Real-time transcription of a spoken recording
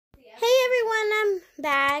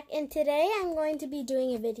back, and today I'm going to be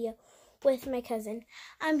doing a video with my cousin.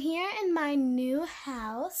 I'm here in my new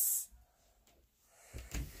house.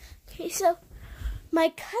 Okay, so my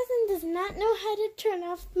cousin does not know how to turn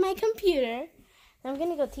off my computer. I'm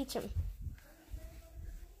gonna go teach him.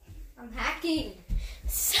 I'm hacking.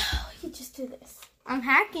 So you just do this. I'm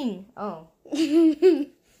hacking. Oh.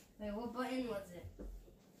 Wait, what button was it?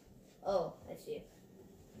 Oh, I see.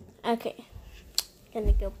 Okay.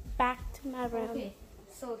 Gonna go back to my room. Okay,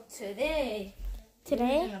 so today we're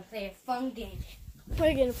gonna play a fun game.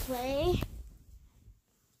 We're gonna play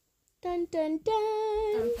dun dun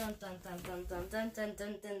dun. Dun dun dun dun dun dun dun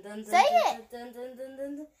dun dun dun dun. Say it. Dun dun dun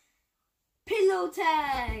dun dun. Pillow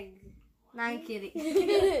tag. No, I'm kidding.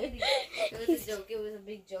 It was a joke. It was a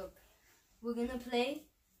big joke. We're gonna play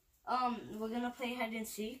hide and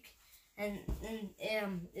seek, and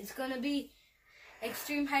it's gonna be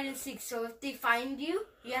extreme hide and seek. So if they find you,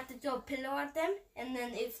 you have to throw a pillow at them, and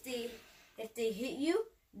then if they hit you,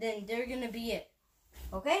 then they're gonna be it.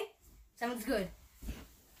 Okay? Sounds good.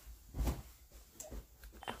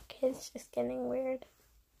 Okay, it's just getting weird.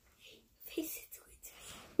 Face it to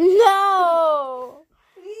me. No.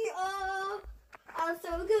 We are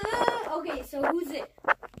so good. Okay, so who's it?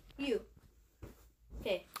 You.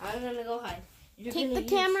 Okay, I'm gonna go hide. Take the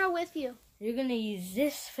camera with you. You're gonna use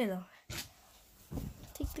this pillow.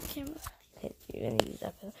 Take the camera. Okay, you're gonna use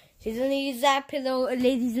that pillow. She's gonna use that pillow,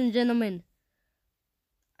 ladies and gentlemen.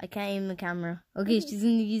 I can't aim the camera. Okay, she's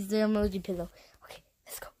gonna use the emoji pillow. Okay,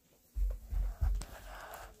 let's go.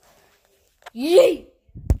 Yay!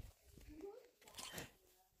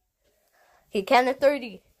 Okay, count to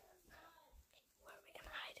 30. Where are we gonna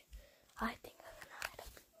hide? I think I'm gonna hide.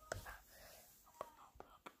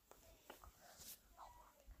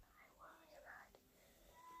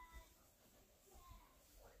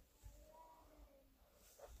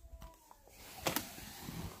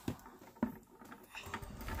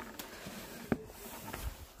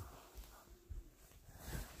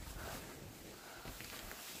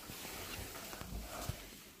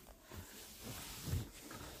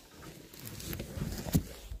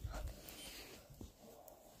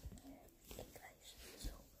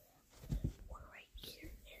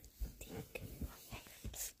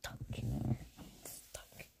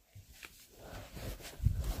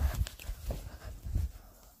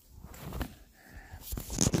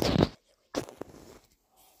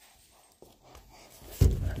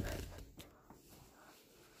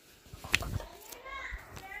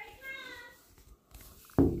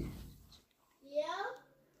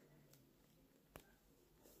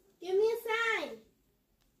 Give me a sign.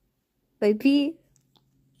 Wait, P.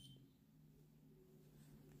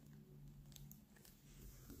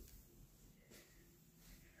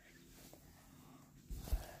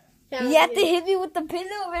 You have to hit me with the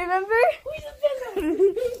pillow, remember? Where's the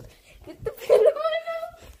pillow? Get the pillow.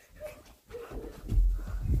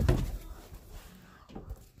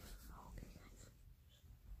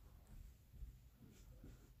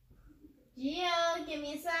 Gio, give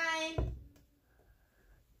me a sign.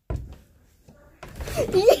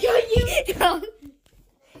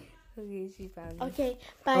 Okay, she found me. Okay,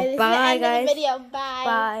 bye. Oh, This bye, is the end guys. of the video. Bye.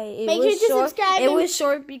 Bye. Make sure to subscribe. It was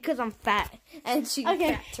short because I'm fat, and she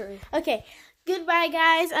Okay. fat her. Okay. Goodbye,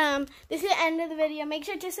 guys. This is the end of the video. Make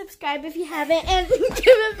sure to subscribe if you haven't, and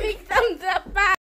give a big thumbs up. Bye.